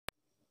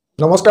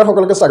নমস্কাৰ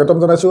সকলকে স্বাগতম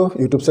জনাইছো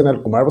ইউটিউব চেনেল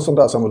কুমাৰ বসন্ত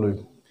আসামলৈ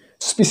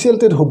স্পেশাল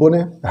টেট হবনে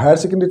হায়াৰ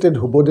সেকেন্ডাৰী টেট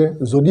হবনে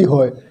যদি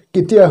হয়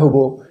কেতিয়া হ'ব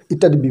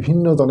ইত্যাদি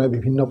বিভিন্ন জনে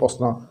বিভিন্ন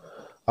প্ৰশ্ন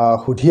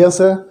সুধি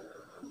আছে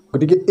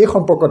গতিকে এই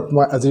সম্পৰ্কত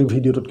মই আজিৰ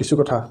ভিডিওটোত কিছু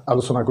কথা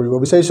আলোচনা কৰিব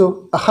বিচাৰিছো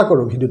আশা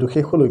কৰো ভিডিওটো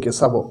শেষলৈকে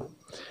চাব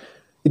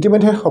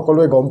ইতিমধ্যে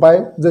সকলোৱে গম পায়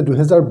যে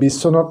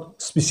 2020 চনত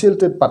স্পেশাল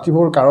টেট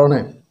পাতিবৰ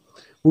কাৰণে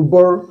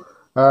পূৰ্বৰ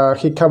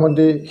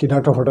শিক্ষামন্ত্ৰী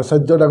সিদ্ধাৰ্থ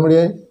ভট্টাচাৰ্য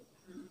ডাঙৰীয়াই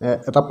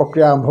এটা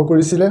প্ৰক্ৰিয়া আৰম্ভ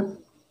কৰিছিল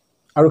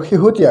আৰু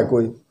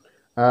শেহতীয়াকৈ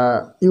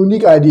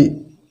ইউনিক আইডি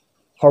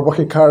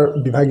সৰ্বশিক্ষাৰ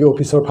বিভাগীয়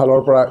অফিচৰ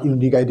ফালৰ পৰা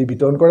ইউনিক আইডি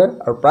বিতৰণ কৰে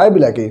আৰু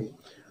প্ৰায়বিলাকে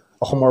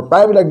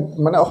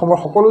অসমৰ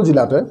সকলো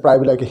জিলাতে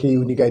প্ৰায়বিলাকে সেই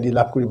ইউনিক আইডি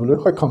লাভ কৰিবলৈ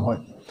সক্ষম হয়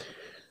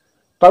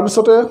তাৰ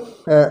পিছতে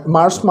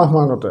মাৰ্চ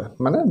মাহমানতে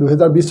মানে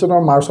 2020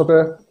 চনৰ মাৰ্চতে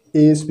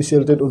এই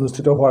স্পেশাল টেট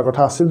অনুষ্ঠিত হোৱাৰ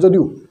কথা আছিল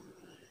যদিও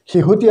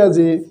শেহতীয়া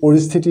যি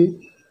পৰিস্থিতি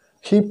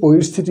সেই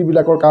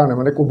পৰিস্থিতিবিলাকৰ কাৰণে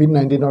মানে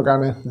কোভিড-19ৰ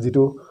কাৰণে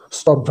যেটো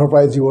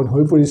স্তব্ধপ্ৰায় জীৱন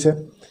হৈ পৰিছে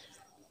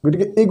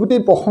গতিকে এই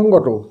গুটেই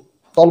প্ৰসংগটো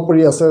তল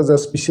পৰি আছে যে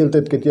স্পেশাল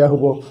টেট কেতিয়া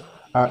হ'ব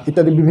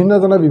ইত্যাদি বিভিন্ন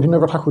জনে বিভিন্ন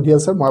কথা সুধি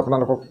আছে মই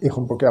আপোনালোকক এই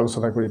সম্পৰ্কে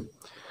আলোচনা কৰিম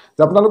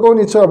যে আপোনালোকক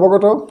নিশ্চয়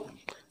অৱগত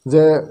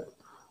যে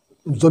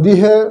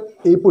যদিহে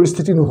এই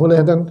পৰিস্থিতি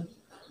নহ'লেহেঁতেন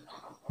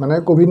মানে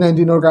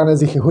কোভিড-19ৰ কাৰণে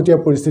যি শেহতীয়া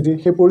পৰিস্থিতি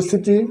সেই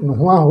পৰিস্থিতি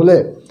নোহোৱা হ'লে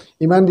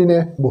ইমান দিনে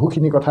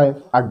বহুখিনি কথাই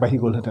আগবাঢ়ি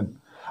গ'লহেঁতেন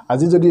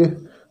আজি যদি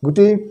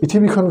গোটেই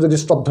পৃথিৱীখন যদি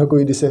স্তব্ধ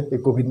কৰি দিছে এই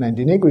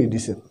কোভিড-19ই কৰি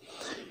দিছে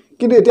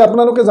কিন্তু এতিয়া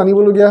আপোনালোকে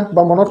জানিবলগীয়া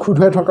বা মনত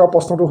খুধুৱাই থকা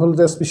প্ৰশ্নটো হ'ল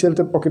যে স্পেশাল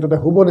টেট প্ৰকৃততে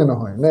হ'ব নে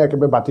নহয় নে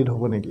একেবাৰে বাতিল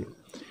হ'ব নেকি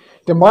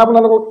তে মই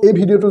আপোনালোকক এই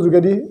ভিডিওটোৰ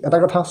যোগেদি এটা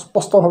কথা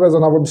স্পষ্টভাৱে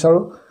জনাব বিচাৰো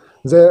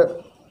যে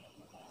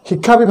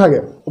শিক্ষা বিভাগে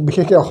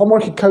বিশেষকৈ অসমৰ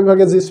শিক্ষা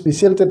বিভাগে যি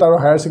স্পেশাল টেট আৰু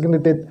হায়াৰ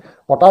সেকেন্ডাৰী টেট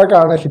পতাৰ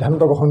কাৰণে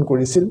সিদ্ধান্ত গ্ৰহণ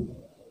কৰিছিল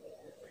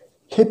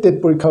সেই টেট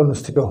পৰীক্ষা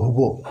অনুষ্ঠিত হ'ব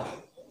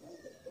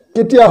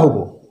কেতিয়া হ'ব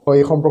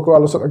এই সম্পৰ্কে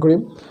আলোচনা কৰিম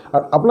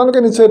আৰু আপোনালোকে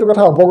নিশ্চয় এইটো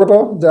কথা অৱগত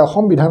যে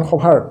অসম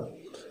বিধানসভাৰ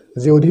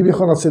যে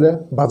অধিৱেশন আছিল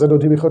বাজেট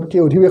অধিৱেশন কি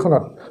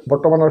অধিৱেশনত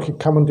বৰ্তমানৰ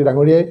শিক্ষামন্ত্ৰী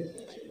ডাঙৰীয়াই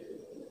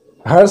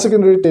হায়াৰ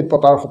সেকেন্ডাৰী টেট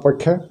পতাৰ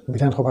সপক্ষে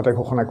বিধানসভাতে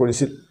ঘোষণা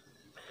কৰিছিল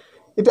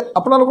এটা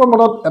আপোনালোকৰ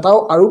মনত এটাও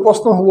আৰু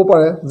প্ৰশ্ন হ'ব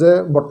পাৰে যে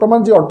বৰ্তমান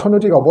যি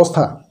অৰ্থনৈতিক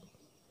অৱস্থা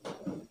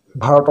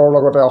ভাৰতৰ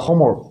লগতে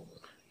অসমৰ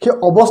সেই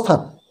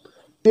অৱস্থাত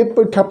টেট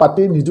পৰীক্ষা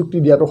পাতি নিযুক্তি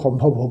দিয়াটো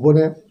সম্ভৱ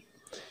হ'বনে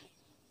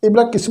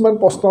এইবিলাক কিছুমান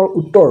প্ৰশ্নৰ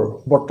উত্তৰ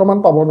বৰ্তমান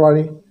পাব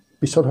নোৱাৰি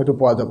পিছত হয়তো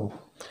পোৱা যাব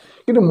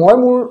কিন্তু মই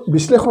মোৰ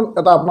বিশ্লেষণ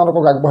এটা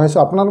আপোনালোকক আগবঢ়াইছো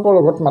আপোনালোকৰ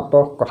লগত মাত্ৰ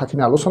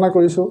কথাখিনি আলোচনা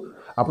কৰিছো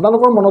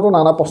আপোনালোকৰ মনতো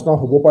নানা প্ৰশ্ন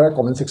হ'ব পাৰে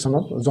কমেন্ট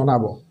সেকশনত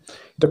জনাব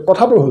এটা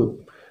কথাটো হ'ল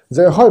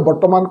যে হয়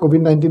বৰ্তমান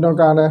কোভিড-19ৰ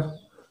কাৰণে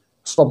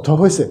স্তব্ধ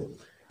হৈছে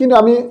কিন্তু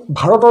আমি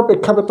ভাৰতৰ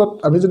প্ৰেক্ষাপটত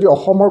আমি যদি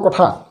অসমৰ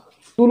কথা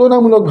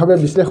তুলনামূলকভাৱে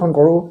বিশ্লেষণ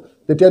কৰোঁ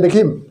তেতিয়া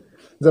দেখিম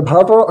যে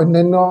ভাৰতৰ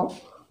অন্যান্য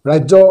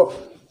ৰাজ্য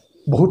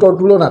বহুতৰ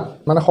তুলনাত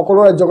মানে সকলো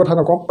ৰাজ্যৰ কথা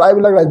নকওঁ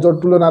প্ৰায়বিলাক ৰাজ্যৰ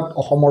তুলনাত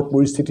অসমৰ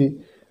পৰিস্থিতি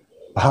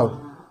ভাল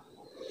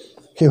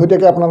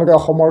শেহতীয়াকৈ আপোনালোকে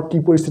অসমৰ কি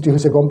পৰিস্থিতি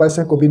হৈছে গম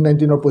পাইছে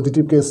কোভিড-19ৰ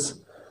পজিটিভ কেছ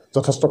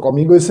যথেষ্ট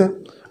কমি গৈছে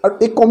আৰু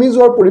এই কমি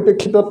যোৱাৰ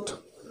পৰিপ্ৰেক্ষিতত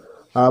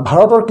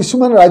ভাৰতৰ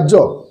কিছুমান ৰাজ্য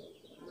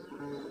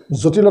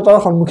জটিলতাৰ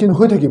সন্মুখীন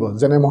হৈ থাকিব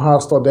যেনে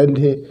মহাৰাষ্ট্ৰ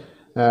দিল্লী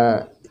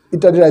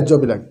ইত্যাদি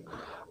ৰাজ্যবিলাক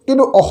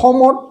কিন্তু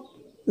অসমত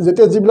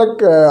যেতিয়া যিবিলাক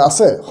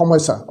আছে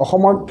সমস্যা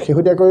অসমত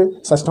শেহতীয়াকৈ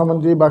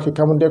স্বাস্থ্যমন্ত্ৰী বা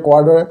শিক্ষামন্ত্ৰীয়ে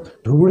কোৱাৰ দৰে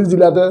ধুবুৰী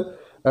জিলাতে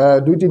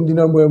 2-3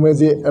 দিনৰ মূৰে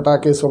যি এটা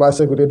কেছ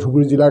ওলাইছে গোটেই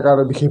ধুবুৰী জিলাৰ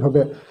কাৰণে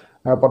বিশেষভাৱে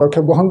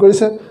পদক্ষেপ গ্ৰহণ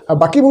কৰিছে আৰু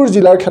বাকিবোৰ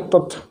জিলাৰ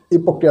ক্ষেত্ৰত এই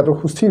প্ৰক্ৰিয়াটো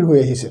সুস্থিৰ হৈ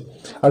আহিছে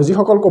আৰু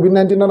যিসকল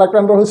কোভিড-19ত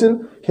আক্ৰান্ত হৈছিল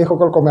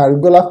সেইসকল কমে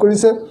আৰোগ্য লাভ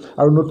কৰিছে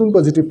আৰু নতুন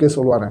পজিটিভ কেছ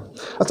ওলোৱা নাই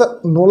আচ্ছা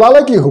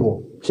নোলালে কি হ'ব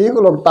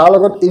সেইসকলক তাৰ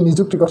লগত এই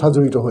নিযুক্তি কথা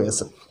জড়িত হৈ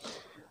আছে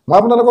মই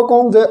আপোনালোকক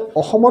কওঁ যে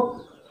অসমত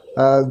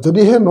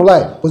যদিহে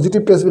নোলায়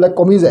পজিটিভ কেছবিলাক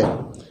কমি যায়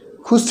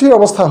সুস্থিৰ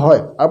অৱস্থা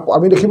হয় আৰু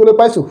আমি দেখিবলৈ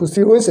পাইছোঁ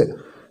সুস্থিৰ হৈছে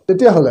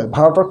তেতিয়াহ'লে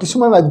ভাৰতৰ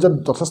কিছুমান ৰাজ্যত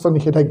যথেষ্ট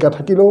নিষেধাজ্ঞা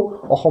থাকিলেও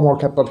অসমৰ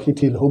ক্ষেত্ৰত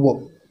শিথিল হ'ব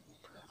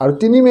আৰু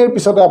 3 মে'ৰ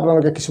পিছতে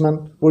আপোনালোকে কিছুমান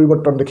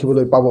পৰিৱৰ্তন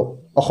দেখিবলৈ পাব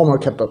অসমৰ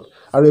ক্ষেত্ৰত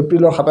আৰু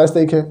এপ্ৰিলৰ 27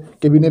 তাৰিখে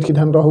কেবিনেট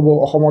সিদ্ধান্ত হ'ব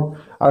অসমত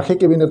আৰু সেই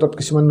কেবিনেটত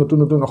কিছুমান নতুন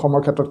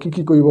অসমৰ ক্ষেত্ৰত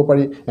কি কৰিব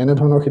পাৰি এনে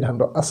ধৰণৰ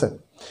সিদ্ধান্ত আছে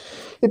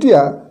এতিয়া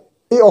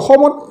এই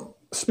অসমত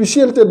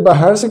স্পেশাল টেট বা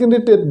হায়াৰ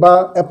সেকেন্ডাৰী টেট বা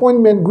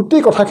এপইণ্টমেণ্ট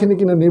গোটেই কথাখিনি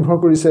কিন্তু নিৰ্ভৰ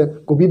কৰিছে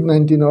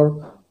কোভিড-19ৰ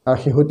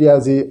শেহতীয়া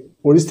যি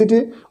পৰিস্থিতি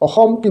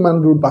অসম কিমান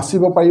দূৰ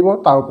বাচিব পাৰিব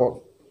তাৰ ওপৰত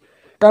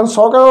কাৰণ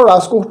চৰকাৰৰ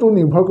ৰাজকোষটো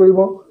নিৰ্ভৰ কৰিব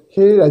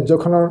সেই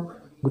ৰাজ্যখনৰ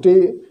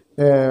গোটেই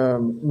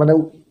মানে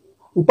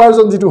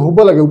উপাৰ্জন যেটো হ'ব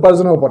লাগে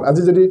উপাৰ্জনৰ ওপৰত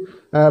আজি যদি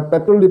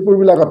পেট্ৰল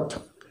ডিপুবিলাকত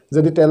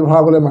যদি তেল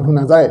ভৰাবলৈ মানুহ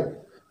নাযায়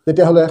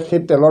তেতিয়াহ'লে সেই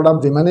তেলৰ দাম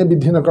যিমানেই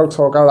বৃদ্ধি নকৰক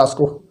চৰকাৰৰ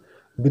ৰাজকোষ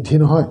বৃদ্ধি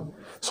নহয়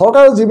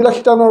চৰকাৰৰ যিবিলাক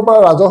শিতানৰ পৰা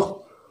ৰাজহ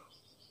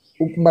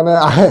মানে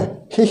আহে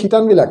সেই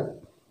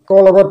শিতানবিলাকৰ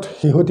লগত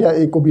শেহতীয়া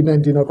এই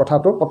কোভিড-19ৰ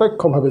কথাটো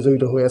প্ৰত্যক্ষভাৱে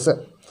জড়িত হৈ আছে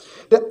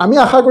আমি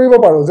আশা কৰিব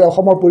পাৰোঁ যে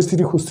অসমৰ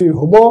পৰিস্থিতি সুস্থিৰ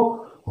হ'ব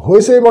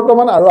হৈছে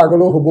বৰ্তমান আৰু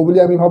আগলৈ হ'ব বুলি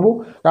আমি ভাবোঁ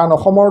কাৰণ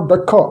অসমৰ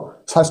দক্ষ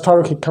স্বাস্থ্য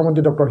আৰু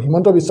শিক্ষামন্ত্ৰী ডক্টৰ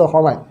হিমন্ত বিশ্ব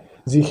শৰ্মাই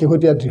যি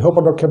শেহতীয়া দৃঢ়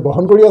পদক্ষেপ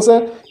গ্ৰহণ কৰি আছে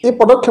এই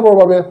পদক্ষেপৰ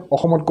বাবে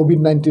অসমত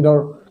কোভিড-19ৰ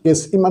কেছ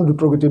ইমান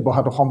দ্ৰুতগতিত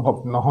বঢ়াটো সম্ভৱ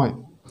নহয়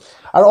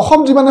আৰু অসম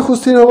যিমানে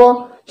সুস্থিৰ হ'ব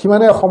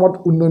সিমানে অসমত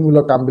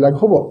উন্নয়নমূলক কামবিলাক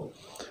হ'ব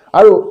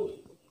আৰু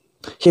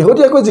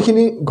শেহতীয়াকৈ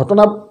যিখিনি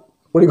ঘটনা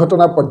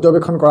পৰিঘটনা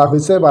পৰ্যবেক্ষণ কৰা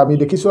হৈছে বা আমি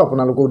দেখিছোঁ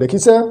আপোনালোকেও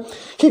দেখিছে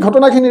সেই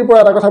ঘটনাখিনিৰ পৰা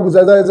এটা কথা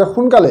বুজা যায় যে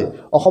সোনকালে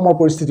অসমৰ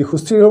পৰিস্থিতি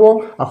সুস্থিৰ হ'ব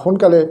আৰু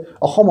সোনকালে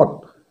অসমত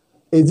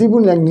এই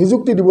যিবোৰ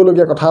নিযুক্তি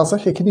দিবলগীয়া কথা আছে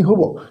সেইখিনি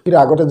হ'ব কিন্তু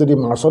আগতে যদি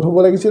মাৰ্চত হ'ব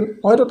লাগিছিল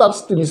হয়তো তাত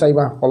 3-4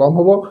 মাহ পলম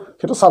হ'ব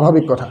সেইটো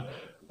স্বাভাৱিক কথা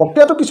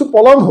প্ৰক্ৰিয়াটো কিছু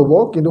পলম হ'ব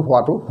কিন্তু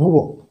হোৱাটো হ'ব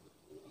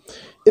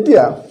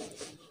এতিয়া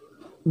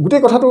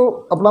গোটেই কথাটো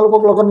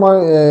আপোনালোকৰ লগত মই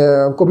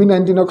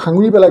কোভিড-19ক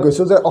সাঙুৰি পেলাই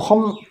কৈছোঁ যে অসম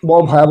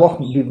বৰ ভয়াৱহ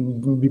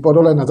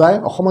বিপদলৈ নাযায়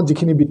অসমত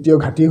যিখিনি বিত্তীয়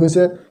ঘাটি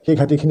হৈছে সেই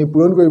ঘাটিখিনি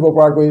পূৰণ কৰিব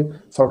পৰাকৈ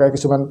চৰকাৰে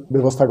কিছুমান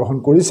ব্যৱস্থা গ্ৰহণ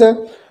কৰিছে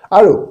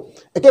আৰু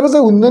একেবাৰে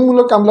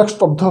উন্নয়নমূলক কামবিলাক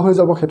স্তব্ধ হৈ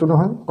যাব সেইটো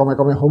নহয় কমে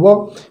কমে হ'ব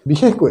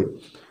বিশেষকৈ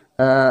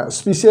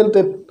স্পেচিয়েল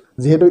টেট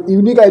যেহেতু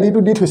ইউনিক আইডিটো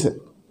দি থৈছে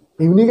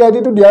ইউনিক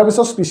আইডিটো দিয়াৰ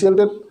পিছত স্পেচিয়েল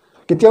টেট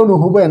কেতিয়াও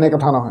নহ'ব এনে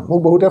কথা নহয় মোক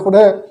বহুতে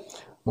সোধে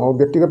মোৰ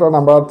ব্যক্তিগত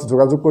নাম্বাৰত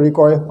যোগাযোগ কৰি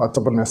কয়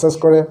হোৱাটছএপত মেছেজ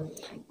কৰে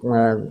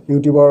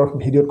ইউটিউবৰ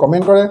ভিডিঅ'ত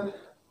কমেণ্ট কৰে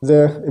যে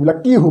এইবিলাক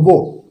কি হ'ব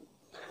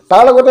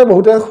তাৰ লগতে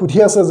বহুতে সুধি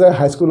আছে যে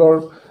হাইস্কুলৰ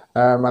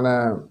মানে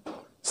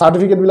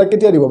চাৰ্টিফিকেটবিলাক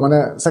কেতিয়া দিব মানে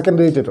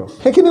সেকেন্ডাৰী টেটৰ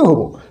সেইখিনিও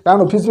হ'ব কাৰণ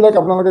অফিচবিলাক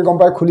আপোনালোকে গম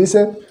পাই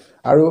খুলিছে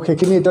আৰু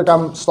সেইখিনি এটা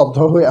কাম স্তব্ধ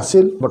হৈ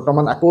আছিল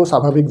বৰ্তমান আকৌ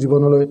স্বাভাৱিক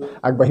জীৱনলৈ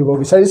আগবাঢ়িব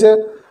বিচাৰিছে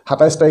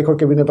 27 তাৰিখৰ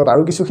কেবিনেটত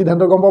আৰু কিছু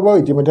সিদ্ধান্ত গম পাব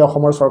ইতিমধ্যে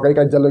অসমৰ চৰকাৰী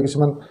কাৰ্যালয়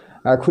কিছুমান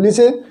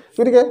খুলিছে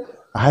গতিকে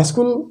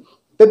হাইস্কুল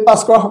টেট পাছ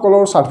কৰা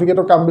সকলৰ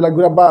চাৰ্টিফিকেটৰ কামবিলাক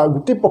বা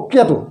গোটেই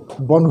প্ৰক্ৰিয়াটো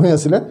বন্ধ হৈ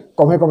আছিলে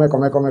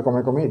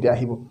কমে এতিয়া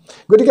আহিব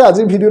গতিকে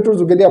আজিৰ ভিডিঅ'টোৰ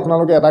যোগেদি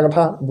আপোনালোকে এটা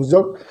কথা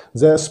বুজক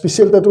যে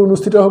স্পেচিয়েল টেটো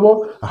অনুষ্ঠিত হ'ব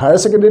হায়াৰ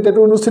সেকেন্ডাৰী টেটো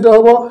অনুষ্ঠিত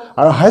হ'ব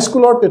আৰু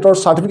হাইস্কুলৰ টেটৰ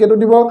চাৰ্টিফিকেটো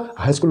দিব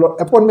হাইস্কুলৰ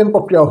এপইণ্টমেণ্ট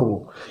প্ৰক্ৰিয়াও হ'ব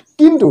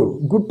কিন্তু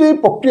গোটেই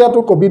প্ৰক্ৰিয়াটো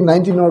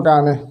কোভিড-19ৰ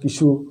কাৰণে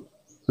কিছু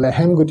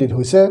লেহেম গতিত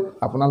হৈছে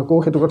আপোনালোকেও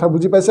সেইটো কথা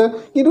বুজি পাইছে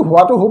কিন্তু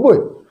হোৱাটো হ'বই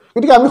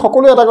গতিকে আমি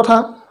সকলোৱে এটা কথা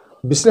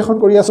বিশ্লেষণ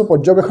কৰি আছোঁ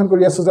পৰ্যবেক্ষণ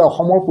কৰি আছোঁ যে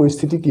অসমৰ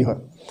পৰিস্থিতি কি হয়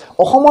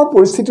অসমৰ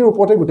পৰিস্থিতিৰ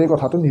ওপৰতে গোটেই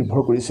কথাটো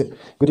নিৰ্ভৰ কৰিছে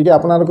গতিকে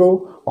আপোনালোকেও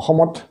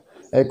অসমত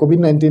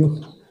কোভিড-19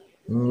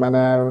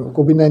 মানে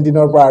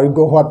কোভিড-19ৰ পৰা আৰোগ্য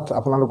হোৱাত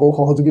আপোনালোকেও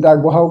সহযোগিতা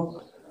আগবঢ়াওক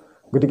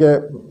গতিকে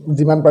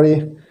যিমান পাৰি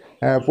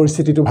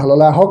পৰিস্থিতিটো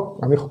ভাললৈ আহক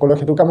আমি সকলোৱে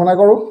সেইটো কামনা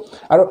কৰোঁ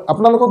আৰু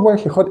আপোনালোকক মই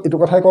শেষত এইটো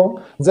কথাই কওঁ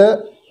যে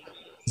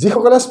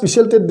যিসকলে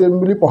স্পেচিয়েল টেট দিম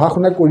বুলি পঢ়া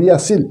শুনা কৰি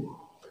আছিল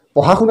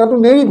পঢ়া শুনাটো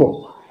নেৰিব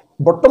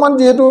বৰ্তমান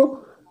যিহেতু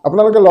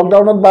আপোনালোকে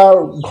লকডাউনত বা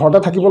ঘৰতে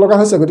থাকিব লগা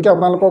হৈছে গতিকে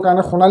আপোনালোকৰ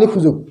কাৰণে সোণালী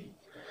সুযোগ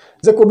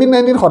যে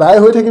কোভিড-19 সদায়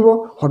হৈ থাকিব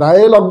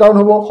সদায় লকডাউন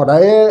হ'ব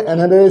সদায়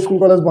এনেদৰে স্কুল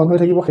কলেজ বন্ধ হৈ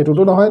থাকিব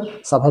সেইটোতো নহয়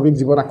স্বাভাৱিক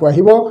জীৱন আকৌ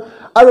আহিব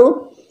আৰু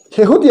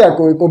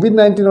শেহতীয়াকৈ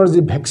কোভিড-19ৰ যি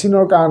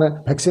ভেকচিনৰ কাৰণে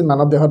ভেকচিন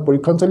মানৱ দেহত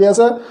পৰীক্ষণ চলি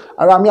আছে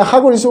আৰু আমি আশা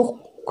কৰিছোঁ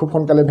খুব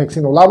সোনকালে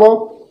ভেকচিন ওলাব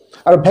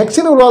আৰু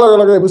ভেকচিন ওলোৱাৰ লগে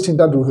লগে এইবোৰ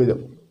চিন্তা দূৰ হৈ যাব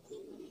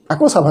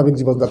আকৌ স্বাভাৱিক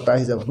জীৱন যাত্ৰা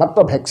আহি যাব মাত্ৰ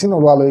ভেকচিন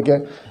ওলোৱালৈকে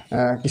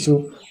কিছু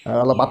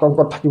অলপ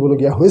আতংকত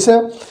থাকিবলগীয়া হৈছে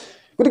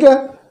গতিকে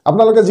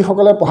আপোনালোকে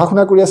যিসকলে পঢ়া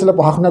শুনা কৰি আছিলে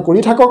পঢ়া শুনা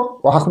কৰি থাকক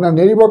পঢ়া শুনা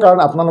নেৰিব কাৰণ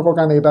আপোনালোকৰ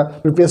কাৰণে এটা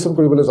প্ৰিপেৰেশ্যন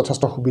কৰিবলৈ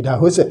যথেষ্ট সুবিধা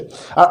হৈছে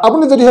আৰু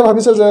আপুনি যদিহে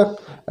ভাবিছে যে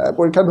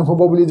পৰীক্ষা নহ'ব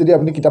বুলি যদি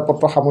আপুনি কিতাপ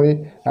পত্ৰ সামৰি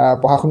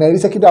পঢ়া শুনা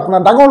এৰিছে কিন্তু আপোনাৰ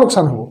ডাঙৰ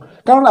লোকচান হ'ব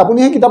কাৰণ আপুনি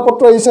সেই কিতাপ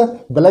পত্ৰ এৰিছে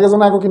বেলেগ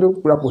এজনে আকৌ কিন্তু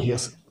পূৰা পঢ়ি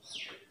আছে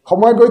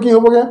সময় গৈ কি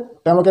হ'বগৈ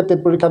তেওঁলোকে টেট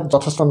পৰীক্ষাত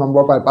যথেষ্ট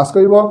নম্বৰ পাই পাছ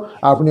কৰিব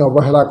আৰু আপুনি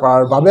অৱহেলা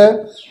কৰাৰ বাবে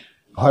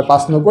হয়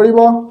পাছ নকৰিব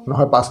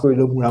নহয় পাছ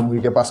কৰিলেও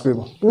মুৰামুৰিকৈ পাছ কৰিব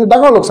কিন্তু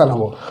ডাঙৰ লোকচান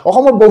হ'ব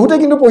অসমত বহুতে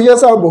কিন্তু পঢ়ি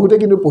আছে আৰু বহুতে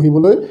কিন্তু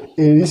পঢ়িবলৈ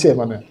এৰিছে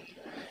মানে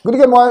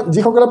গতিকে মই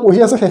যিসকলে পঢ়ি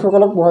আছে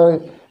সেইসকলক মই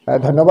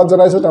ধন্যবাদ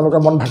জনাইছোঁ তেওঁলোকৰ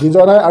মন ভাগি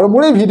যোৱা নাই আৰু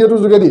মোৰ এই ভিডিঅ'টোৰ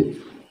যোগেদি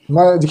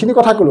মই যিখিনি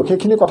কথা ক'লোঁ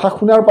সেইখিনি কথা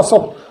শুনাৰ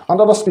পাছত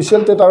অন্ততঃ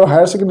স্পেচিয়েল টেট আৰু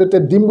হায়াৰ ছেকেণ্ডেৰী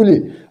টেট দিম বুলি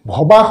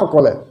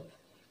ভবাসকলে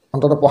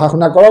অন্ততঃ পঢ়া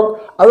শুনা কৰক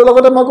আৰু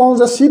লগতে মই কওঁ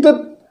যে চি টেট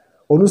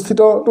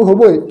অনুষ্ঠিতটো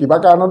হ'বই কিবা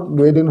কাৰণত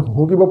 2 এদিন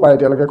হুকিব পাৰে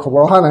এতিয়ালৈকে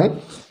খবৰ অহা নাই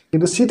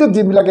কিন্তু চি টেট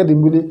যিবিলাকে দিম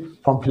বুলি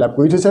ফৰ্ম ফিল আপ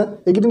কৰি থৈছে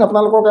এইকেইদিন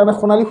আপোনালোকৰ কাৰণে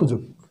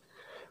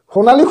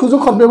সোণালী সুযোগ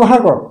সদ্ব্যৱহাৰ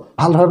কৰক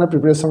ভাল ধৰণে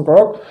প্ৰিপেৰেশ্যন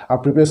কৰক আৰু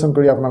প্ৰিপেৰেশ্যন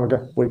কৰি আপোনালোকে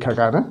পৰীক্ষাৰ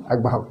কাৰণে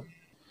আগবাঢ়ক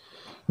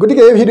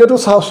গতিকে এই ভিডিঅ'টো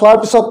চোৱাৰ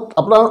পিছত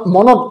আপোনাৰ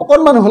মনত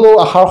অকণমান হ'লেও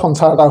আশাৰ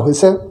সঞ্চাৰ এটা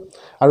হৈছে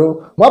আৰু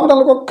মই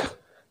আপোনালোকক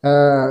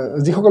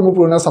যিসকল মোৰ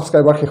পুৰণা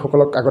ছাবস্ক্ৰাইবাৰ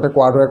সেইসকলক আগতে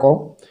কোৱাৰ দৰে কওঁ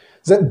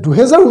যে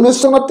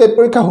 2019 চনত টেট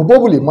পৰীক্ষা হ'ব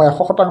বুলি মই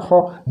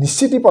 100%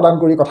 নিশ্চিতি প্ৰদান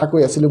কৰি কথা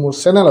কৈ আছিলোঁ মোৰ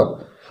চেনেলত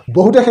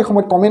বহুতে সেই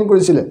সময়ত কমেণ্ট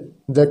কৰিছিলে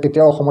যে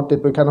কেতিয়াও অসমত টেট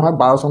পৰীক্ষা নহয়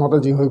 12 চনতে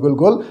যি হৈ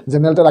গ'ল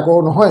জেনেৰেল টেট আকৌ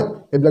নহয়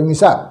এইবিলাক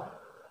মিছা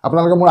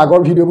আপোনালোকে মোৰ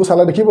আগৰ ভিডিঅ'বোৰ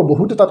চালে দেখিব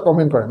বহুতে তাত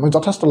কমেণ্ট কৰে মই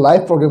যথেষ্ট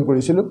লাইভ প্ৰগ্ৰেম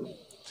কৰিছিলোঁ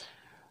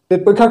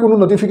টেট পৰীক্ষাৰ কোনো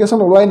নটিফিকেশ্যন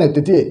ওলোৱাই নাই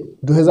তেতিয়াই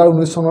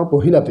 2019 চনৰ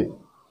পহিলাতে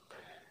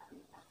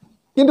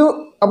কিন্তু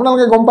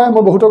আপোনালোকে গম পায়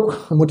মই বহুতক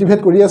মোটিভেট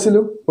কৰি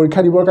আছিলোঁ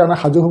পৰীক্ষা দিবৰ কাৰণে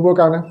সাজু হ'বৰ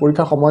কাৰণে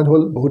পৰীক্ষা সময়ত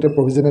হ'ল বহুতে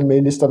প্ৰভিজনেল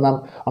মেৰিট লিষ্টৰ নাম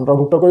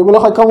অন্তৰ্ভুক্ত কৰিবলৈ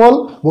সক্ষম হ'ল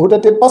বহুতে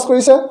টেট পাছ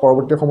কৰিছে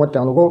পৰৱৰ্তী সময়ত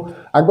তেওঁলোকেও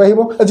আগবাঢ়িব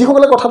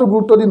যিসকলে কথাটো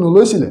গুৰুত্ব দি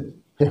নলৈছিলে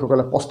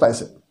সেইসকলে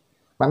পস্তাইছে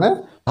মানে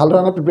ভাল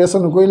ধৰণে প্ৰিপেৰেশ্যন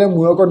নকৰিলে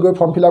মূৰকত গৈ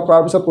ফৰ্ম ফিল আপ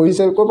কৰাৰ পিছত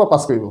পঢ়িছে ক'ৰ পৰা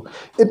পাছ কৰিব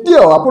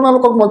এতিয়াও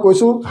আপোনালোকক মই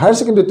কৈছোঁ হায়াৰ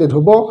ছেকেণ্ডেৰী টেট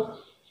হ'ব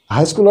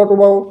হাইস্কুলতো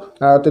বাৰু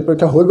টেট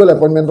পৰীক্ষা হৈ গ'ল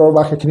এপইণ্টমেণ্টৰ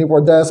বা সেইখিনি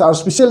পৰ্যায় আছে আৰু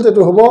স্পেচিয়েল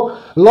টেটো হ'ব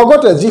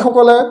লগতে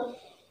যিসকলে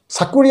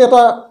চাকৰি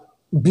এটা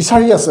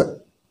বিচাৰি আছে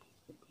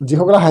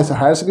যিসকলে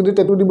হায়াৰ ছেকেণ্ডেৰী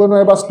টেটো দিব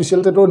নোৱাৰে বা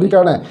স্পেচিয়েল টেটৰ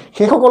অধিকাৰ নাই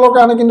সেইসকলৰ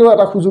কাৰণে কিন্তু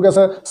এটা সুযোগ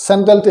আছে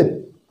চেণ্ট্ৰেল টেট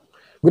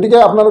গতিকে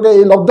আপোনালোকে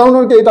এই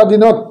লকডাউনৰ কেইটা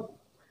দিনত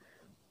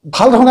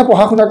ভাল ধৰণে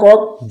পঢ়া শুনা কৰক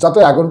যাতে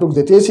আগন্তুক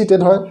যেতিয়াই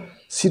CTET হয়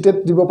CTET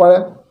দিব পাৰে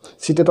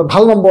CTETত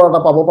ভাল নম্বৰ এটা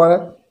পাব পাৰে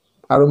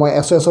আৰু মই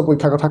SOS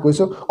পৰীক্ষাৰ কথা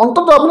কৈছোঁ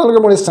অন্ততঃ আপোনালোকে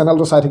মোৰ এই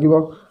চেনেলটো চাই থাকিব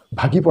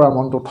ভাগি পৰা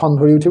মনটো ঠন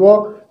ধৰি উঠিব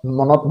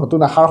মনত নতুন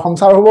আশাৰ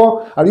সঞ্চাৰ হ'ব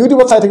আৰু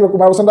ইউটিউবত চাই থাকিব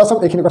কুমাৰ বসন্ত আছাম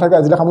এইখিনি কথাকে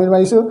আজিলৈ সামৰি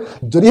মাৰিছোঁ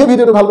যদিহে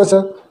ভিডিঅ'টো ভাল পাইছে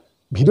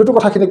ভিডিঅ'টো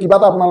কথাখিনি কিবা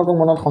এটা আপোনালোকৰ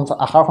মনত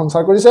আশাৰ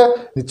সঞ্চাৰ কৰিছে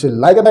নিশ্চয়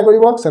লাইক এটা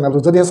কৰিব চেনেলটো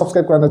যদিহে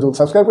ছাবস্ক্ৰাইব কৰা নাই জলদি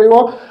ছাবস্ক্ৰাইব কৰিব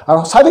আৰু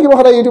চাই থাকিব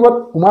সদায় ইউটিউবত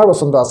কুমাৰ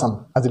বসন্ত আছাম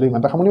আজিলৈ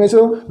ইমানটা সামৰি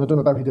মাৰিছোঁ নতুন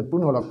এটা ভিডিঅ'ত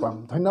পুনৰ লগ পাম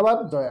ধন্যবাদ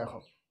জয় আই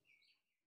অসম